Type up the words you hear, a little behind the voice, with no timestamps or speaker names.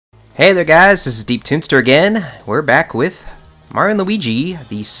Hey there guys, this is Deeptunester again. We're back with Mario and Luigi,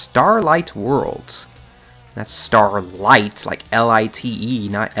 the Starlite Worlds. That's Starlight, like L-I-T-E,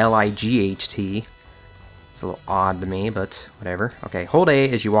 not L-I-G-H-T. It's a little odd to me, but whatever. Okay, hold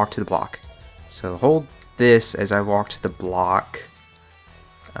A as you walk to the block. So hold this as I walk to the block.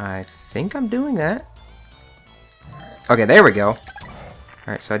 I think I'm doing that. Okay, there we go.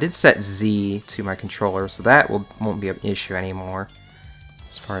 Alright, so I did set Z to my controller, so that won't be an issue anymore.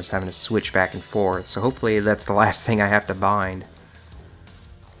 As far as having to switch back and forth. So hopefully that's the last thing I have to bind.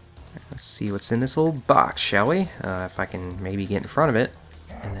 Let's see what's in this little box, shall we? If I can maybe get in front of it.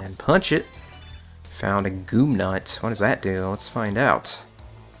 And then punch it. Found a Goom Nut. What does that do? Let's find out.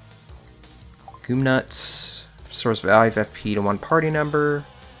 Goom Nut. Source value of FP to one party number.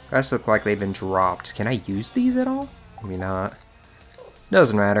 Guys look like they've been dropped. Can I use these at all? Maybe not.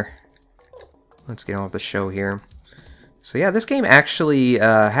 Doesn't matter. Let's get on with the show here. So yeah, this game actually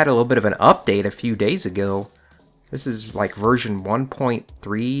had a little bit of an update a few days ago. This is like version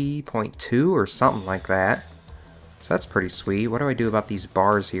 1.3.2 or something like that. So that's pretty sweet. What do I do about these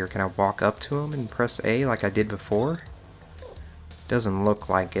bars here? Can I walk up to them and press A like I did before? Doesn't look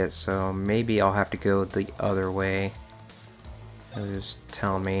like it, so maybe I'll have to go the other way. It was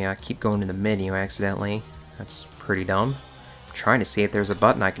telling me I keep going to the menu accidentally. That's pretty dumb. I'm trying to see if there's a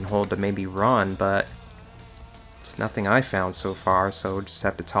button I can hold to maybe run, but it's nothing I found so far, so we'll just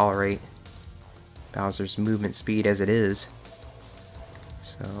have to tolerate Bowser's movement speed as it is.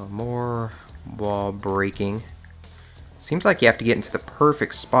 So, more wall breaking. Seems like you have to get into the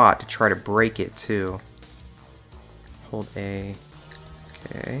perfect spot to try to break it, too. Hold A.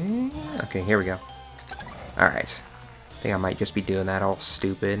 Okay. Okay, here we go. Alright. I think I might just be doing that all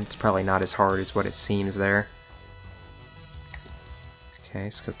stupid. It's probably not as hard as what it seems there.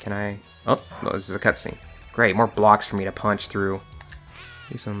 Okay, so can I... Oh, no, this is a cutscene. Great, more blocks for me to punch through.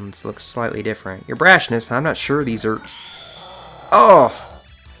 These ones look slightly different. Your brashness, I'm not sure these are... Oh!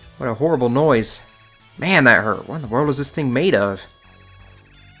 What a horrible noise. Man, that hurt. What in the world is this thing made of?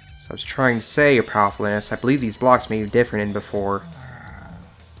 So I was trying to say, your powerfulness, I believe these blocks may be different than before.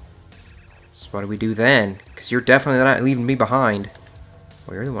 So what do we do then? Because you're definitely not leaving me behind.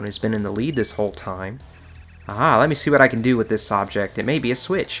 Well, you're the one who's been in the lead this whole time. Aha, let me see what I can do with this object. It may be a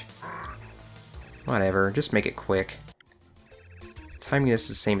switch. Whatever, just make it quick. Timing this is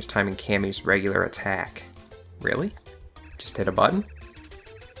the same as timing Cammy's regular attack. Really? Just hit a button?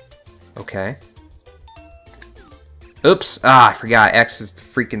 Okay. Oops! Ah, I forgot. X is the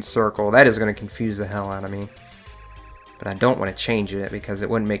freaking circle. That is going to confuse the hell out of me. But I don't want to change it because it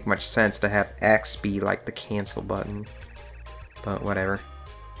wouldn't make much sense to have X be like the cancel button. But whatever.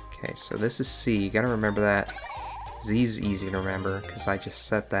 Okay, so this is C. You gotta remember that. Z's easy to remember because I just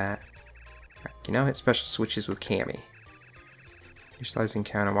set that. You now hit special switches with Cammy. Your slicing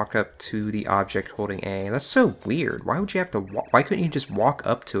counter, walk up to the object holding A. That's so weird. Why would you have to why couldn't you just walk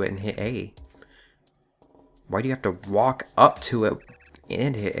up to it and hit A? Why do you have to walk up to it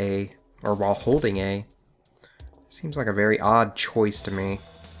and hit A? Or while holding A? Seems like a very odd choice to me.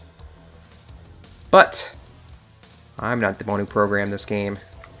 But I'm not the one who programmed this game.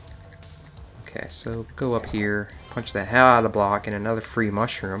 Okay, so go up here, punch the hell out of the block, and another free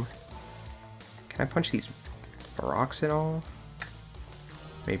mushroom. Can I punch these rocks at all?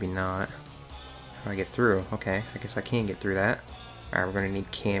 Maybe not. How do I get through? Okay, I guess I can get through that. Alright, we're gonna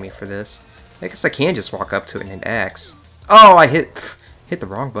need Cammy for this. I guess I can just walk up to it and hit X. Oh, I hit the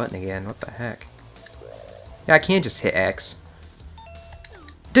wrong button again. What the heck? Yeah, I can just hit X.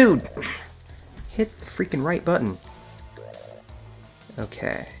 Dude! Hit the freaking right button.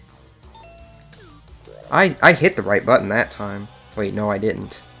 Okay. I hit the right button that time. Wait, no I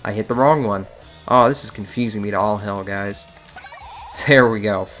didn't. I hit the wrong one. Oh, this is confusing me to all hell, guys. There we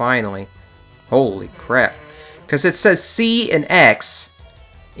go, finally. Holy crap. Because it says C and X,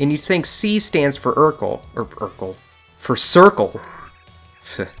 and you think C stands for Urkel. Or Urkel. For circle.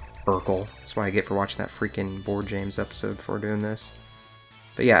 Urkel. That's what I get for watching that freaking Board James episode before doing this.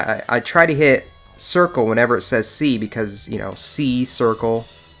 But yeah, I try to hit circle whenever it says C because, you know, C, circle.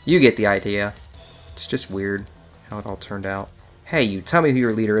 You get the idea. It's just weird how it all turned out. Hey, you, tell me who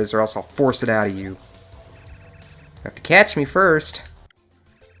your leader is or else I'll force it out of you. You have to catch me first.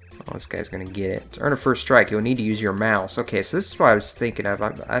 Oh, this guy's gonna get it. To earn a first strike, you'll need to use your mouse. Okay, so this is what I was thinking of.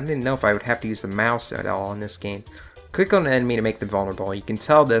 I didn't know if I would have to use the mouse at all in this game. Click on an enemy to make them vulnerable. You can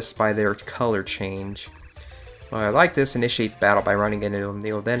tell this by their color change. Well, I like this. Initiate the battle by running into them.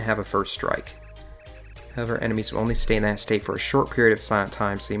 They will then have a first strike. However, enemies will only stay in that state for a short period of silent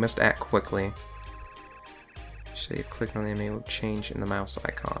time, so you must act quickly. So you click on the enemy, will change in the mouse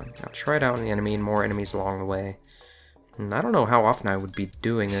icon. Now try it out on the enemy and more enemies along the way. I don't know how often I would be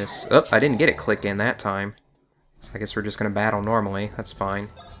doing this. Oh, I didn't get it clicked in that time. So I guess we're just going to battle normally. That's fine.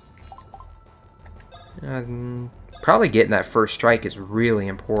 Probably getting that first strike is really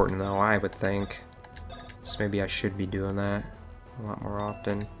important, though, I would think. So maybe I should be doing that a lot more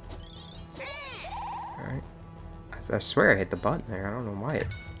often. Alright. I swear I hit the button there. I don't know why it...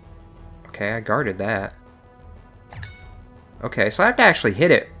 Okay, I guarded that. Okay, so I have to actually hit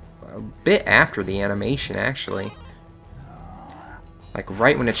it a bit after the animation, actually. Like,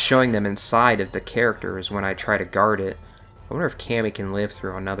 right when it's showing them inside of the character is when I try to guard it. I wonder if Cammy can live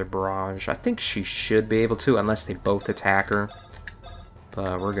through another barrage. I think she should be able to, unless they both attack her.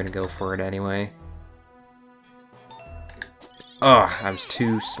 But we're gonna go for it anyway. Ugh, I was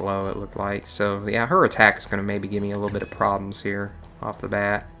too slow, it looked like. So, yeah, her attack is gonna maybe give me a little bit of problems here off the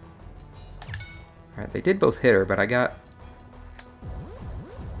bat. Alright, they did both hit her, but I got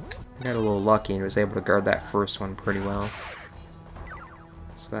a little lucky and was able to guard that first one pretty well.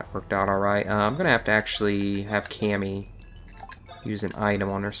 So that worked out alright. I'm going to have to actually have Cammy use an item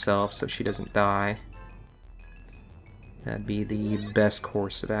on herself so she doesn't die. That'd be the best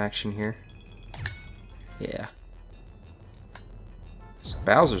course of action here. Yeah. So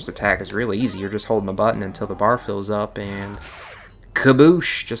Bowser's attack is really easy. You're just holding the button until the bar fills up and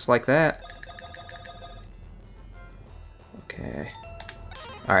kaboosh, just like that. Okay.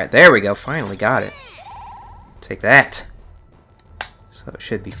 Alright, there we go. Finally got it. Take that. So it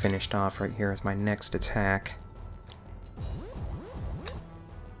should be finished off right here as my next attack.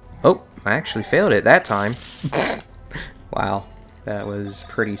 Oh, I actually failed it that time. Wow, that was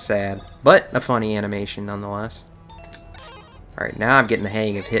pretty sad. But a funny animation nonetheless. Alright, now I'm getting the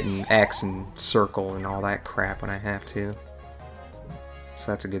hang of hitting X and circle and all that crap when I have to.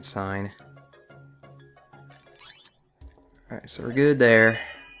 So that's a good sign. Alright, so we're good there.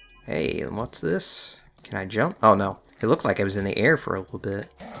 Hey, what's this? Can I jump? Oh no. It looked like I was in the air for a little bit.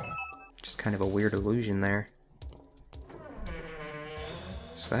 Just kind of a weird illusion there.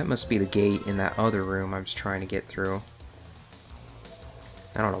 So that must be the gate in that other room I was trying to get through.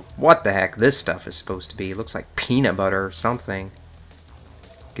 I don't know what the heck this stuff is supposed to be. It looks like peanut butter or something.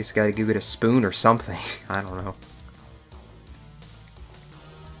 Guess I gotta go get a spoon or something. I don't know.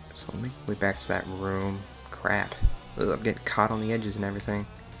 So let me go back to that room. Crap. Ugh, I'm getting caught on the edges and everything.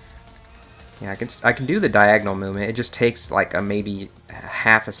 Yeah, I can do the diagonal movement. It just takes like maybe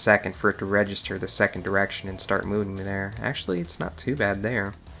half a second for it to register the second direction and start moving me there. Actually, it's not too bad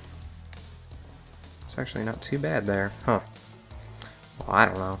there. It's actually not too bad there. Huh. Well, I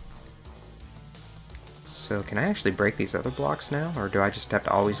don't know. So, can I actually break these other blocks now? Or do I just have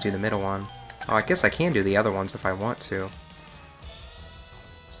to always do the middle one? Oh, I guess I can do the other ones if I want to.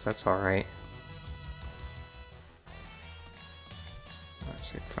 So that's alright.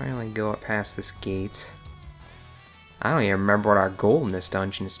 So finally go up past this gate. I don't even remember what our goal in this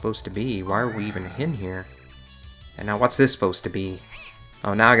dungeon is supposed to be. Why are we even in here? And now what's this supposed to be?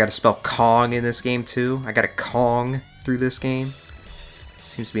 Oh, now I gotta spell Kong in this game too? I gotta Kong through this game?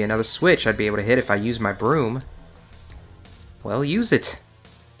 Seems to be another switch I'd be able to hit if I use my broom. Well, use it!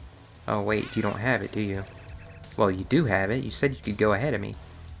 Oh wait, you don't have it, do you? Well, you do have it. You said you could go ahead of me.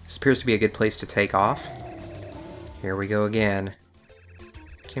 This appears to be a good place to take off. Here we go again.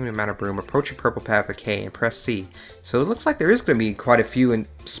 Came to a mountain broom, approach a purple path with K and press C. So it looks like there is going to be quite a few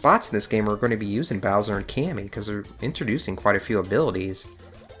spots in this game where we're going to be using Bowser and Cammy, because they're introducing quite a few abilities.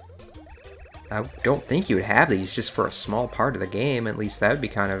 I don't think you would have these just for a small part of the game. At least that would be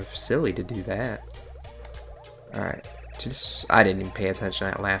kind of silly to do that. Alright. I didn't even pay attention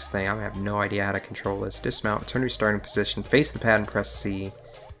to that last thing. I have no idea how to control this. Dismount, turn to your starting position, face the pad and press C.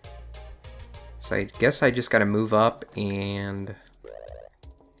 So I guess I just got to move up and...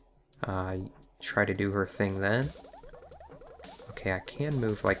 try to do her thing then. Okay, I can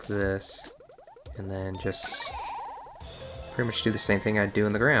move like this, and then just pretty much do the same thing I'd do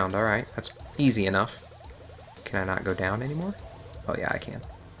in the ground. Alright, that's easy enough. Can I not go down anymore? Oh yeah, I can.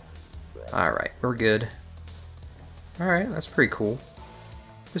 Alright, we're good. Alright, that's pretty cool.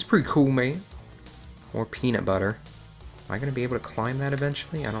 That's pretty cool, man. More peanut butter. Am I going to be able to climb that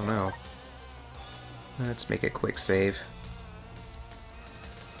eventually? I don't know. Let's make a quick save.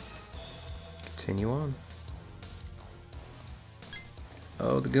 Continue on.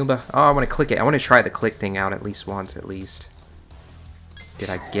 Oh, the Goomba. Oh, I want to click it. I want to try the click thing out at least once, at least. Did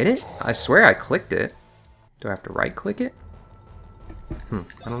I get it? I swear I clicked it. Do I have to right-click it?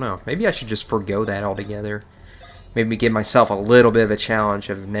 I don't know. Maybe I should just forgo that altogether. Maybe give myself a little bit of a challenge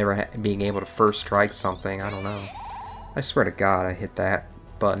of never being able to first strike something. I don't know. I swear to God I hit that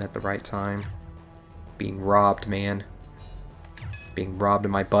button at the right time. Being robbed, man. Being robbed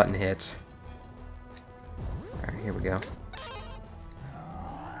of my button hits. Alright, here we go.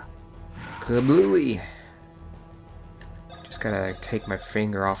 Kablooey! Just gotta take my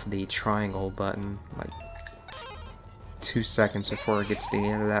finger off of the triangle button, like 2 seconds before it gets to the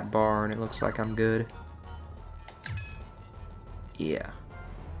end of that bar, and it looks like I'm good. Yeah.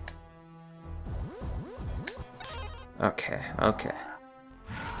 Okay, okay.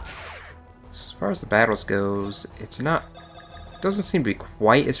 As far as the battles goes, it doesn't seem to be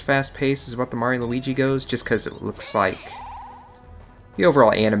quite as fast-paced as what the Mario & Luigi goes, just because it looks like the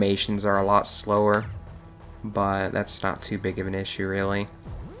overall animations are a lot slower, but that's not too big of an issue, really.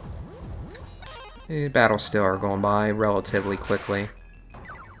 The battles still are going by relatively quickly,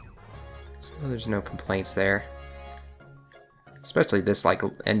 so there's no complaints there. Especially this, like,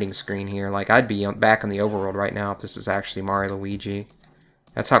 ending screen here. Like, I'd be back on the overworld right now if this is actually Mario & Luigi.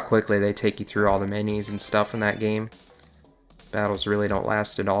 That's how quickly they take you through all the menus and stuff in that game. Battles really don't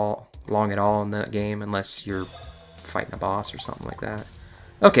last long at all in that game unless you're fighting a boss or something like that.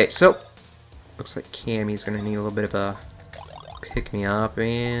 Okay, so looks like Cammy's gonna need a little bit of a pick-me-up,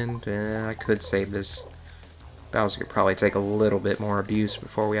 and I could save this. Bowser could probably take a little bit more abuse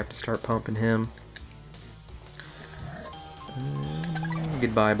before we have to start pumping him.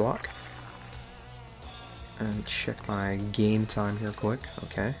 Goodbye, block. And check my game time here quick.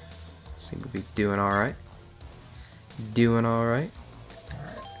 Okay. Seem to be doing alright. Doing alright.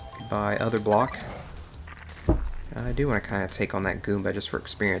 Goodbye, other block. I do want to kind of take on that Goomba just for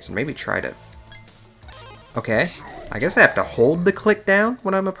experience and maybe try to... Okay. I guess I have to hold the click down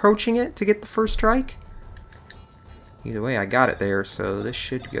when I'm approaching it to get the first strike. Either way, I got it there, so this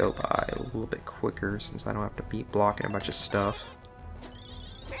should go by a little bit quicker since I don't have to be blocking a bunch of stuff.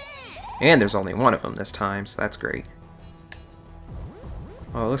 And there's only one of them this time, so that's great.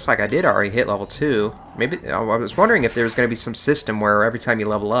 Oh, it looks like I did already hit level 2. Maybe I was wondering if there's going to be some system where every time you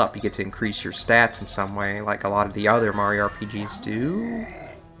level up, you get to increase your stats in some way, like a lot of the other Mario RPGs do.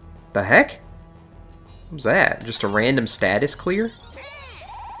 The heck? What was that? Just a random status clear?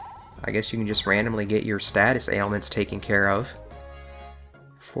 I guess you can just randomly get your status ailments taken care of.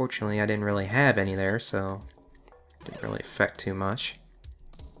 Fortunately, I didn't really have any there, so it didn't really affect too much.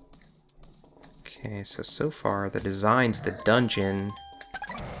 Okay, so far the designs, the dungeon,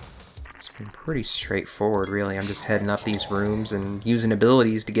 it's been pretty straightforward, really. I'm just heading up these rooms and using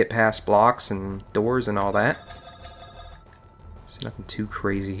abilities to get past blocks and doors and all that. There's nothing too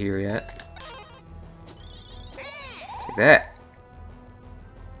crazy here yet. Take that.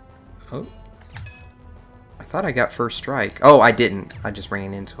 Oh. I thought I got first strike. Oh, I didn't. I just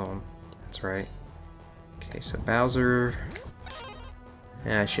ran into him. That's right. Okay, so Bowser...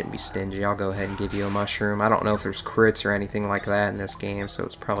 I shouldn't be stingy. I'll go ahead and give you a mushroom. I don't know if there's crits or anything like that in this game, so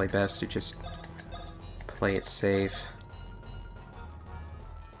it's probably best to just play it safe.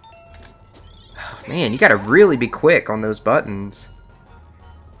 Oh, man, you gotta really be quick on those buttons.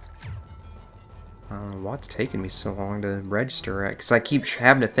 I don't know what's taking me so long to register it, because I keep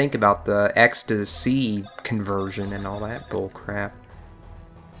having to think about the X to C conversion and all that bull crap.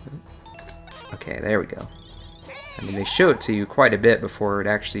 Okay, there we go. I mean, they show it to you quite a bit before it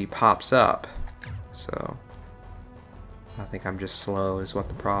actually pops up, so I think I'm just slow is what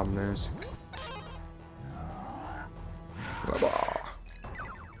the problem is.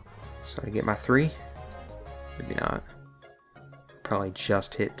 So I get my 3? Maybe not. Probably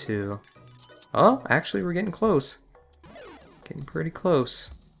just hit 2. Oh, actually we're getting close. Getting pretty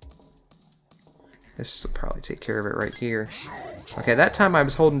close. This will probably take care of it right here. Okay, that time I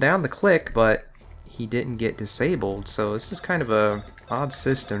was holding down the click, but he didn't get disabled, so this is kind of a odd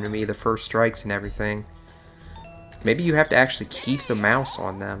system to me, the first strikes and everything. Maybe you have to actually keep the mouse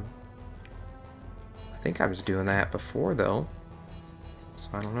on them. I think I was doing that before, though, so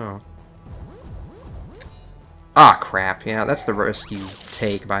I don't know. Ah, crap, yeah, that's the risk you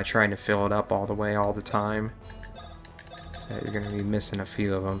take by trying to fill it up all the way all the time. So you're going to be missing a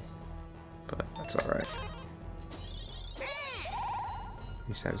few of them, but that's alright. At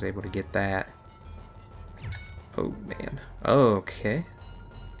least I was able to get that. Oh, man. Okay.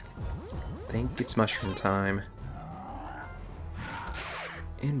 I think it's mushroom time.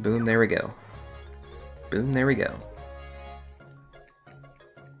 And boom, there we go. Boom, there we go.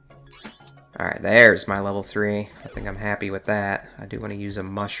 Alright, there's my level 3. I think I'm happy with that. I do want to use a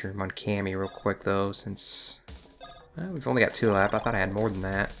mushroom on Cammy real quick, though, since we've only got 2 left. I thought I had more than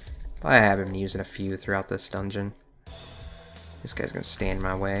that. But I have been using a few throughout this dungeon. This guy's going to stand in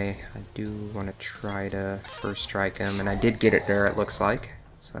my way. I do want to try to first strike him, and I did get it there, it looks like.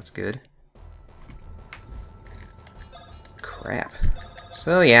 So that's good. Crap.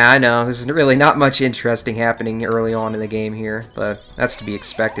 So yeah, I know, there's really not much interesting happening early on in the game here, but that's to be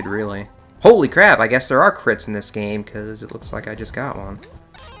expected, really. Holy crap, I guess there are crits in this game, because it looks like I just got one.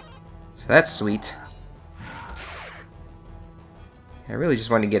 So that's sweet. I really just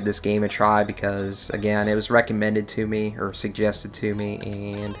wanted to give this game a try because, again, it was recommended to me, or suggested to me,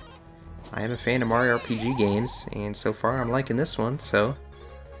 and I am a fan of Mario RPG games, and so far I'm liking this one, so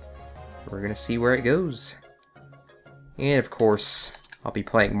we're gonna see where it goes. And of course, I'll be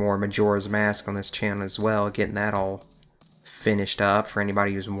playing more Majora's Mask on this channel as well, getting that all finished up for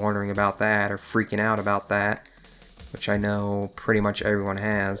anybody who's wondering about that or freaking out about that, which I know pretty much everyone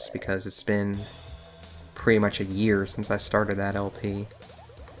has because it's been pretty much a year since I started that LP.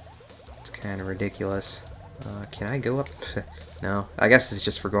 It's kind of ridiculous. Can I go up? No, I guess it's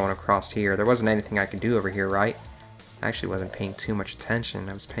just for going across here. There wasn't anything I could do over here, right? I actually wasn't paying too much attention.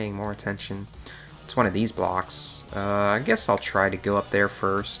 I was paying more attention. It's one of these blocks. I guess I'll try to go up there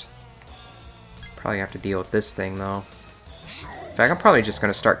first. Probably have to deal with this thing, though. In fact, I'm probably just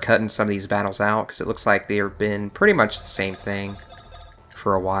going to start cutting some of these battles out, because it looks like they've been pretty much the same thing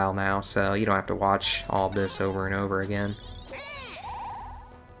for a while now, so you don't have to watch all this over and over again.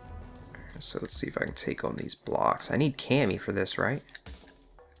 So let's see if I can take on these blocks. I need Cammy for this, right?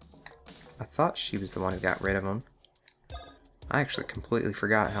 I thought she was the one who got rid of them. I actually completely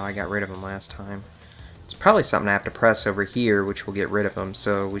forgot how I got rid of them last time. It's probably something I have to press over here, which will get rid of them,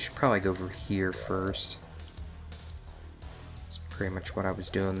 so we should probably go over here first. That's pretty much what I was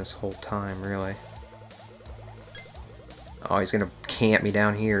doing this whole time, really. Oh, he's gonna camp me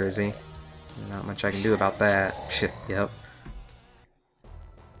down here, is he? Not much I can do about that. Shit, yep.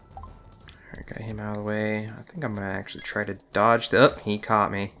 Alright, got him out of the way. I think I'm gonna actually try to dodge the... Oh, he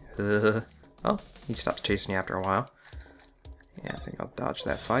caught me. Oh, he stops chasing me after a while. Yeah, I think I'll dodge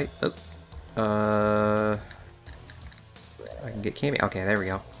that fight. Oh. I can get Cammy. Okay, there we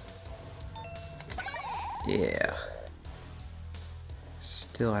go. Yeah.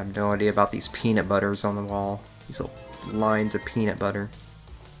 Still have no idea about these peanut butters on the wall. These little lines of peanut butter.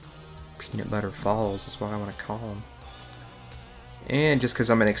 Peanut butter falls is what I want to call them. And just because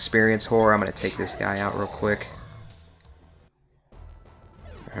I'm an experienced whore, I'm going to take this guy out real quick.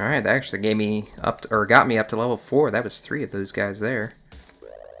 Alright, that actually gave me up to, or got me up to level 4. That was 3 of those guys there.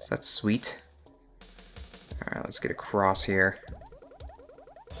 So that's sweet. Alright, let's get across here.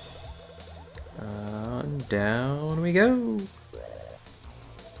 Down we go.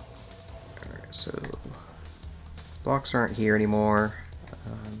 Alright, so blocks aren't here anymore.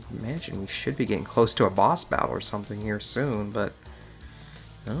 Imagine we should be getting close to a boss battle or something here soon, but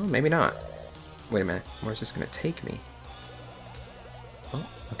oh, maybe not. Wait a minute, where's this gonna take me? Oh,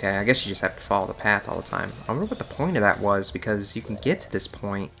 okay, I guess you just have to follow the path all the time. I wonder what the point of that was, because you can get to this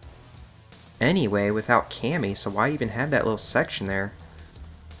point anyway without Cammy, so why even have that little section there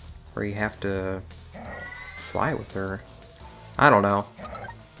where you have to fly with her? I don't know.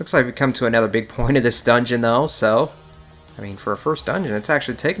 Looks like we come to another big point of this dungeon though, so I mean, for a first dungeon, it's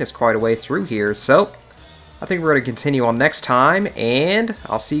actually taken us quite a way through here, so I think we're going to continue on next time, and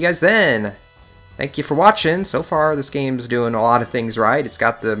I'll see you guys then. Thank you for watching. So far, this game's doing a lot of things right. It's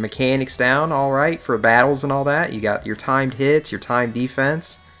got the mechanics down all right for battles and all that. You got your timed hits, your timed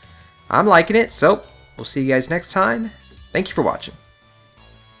defense. I'm liking it, so we'll see you guys next time. Thank you for watching.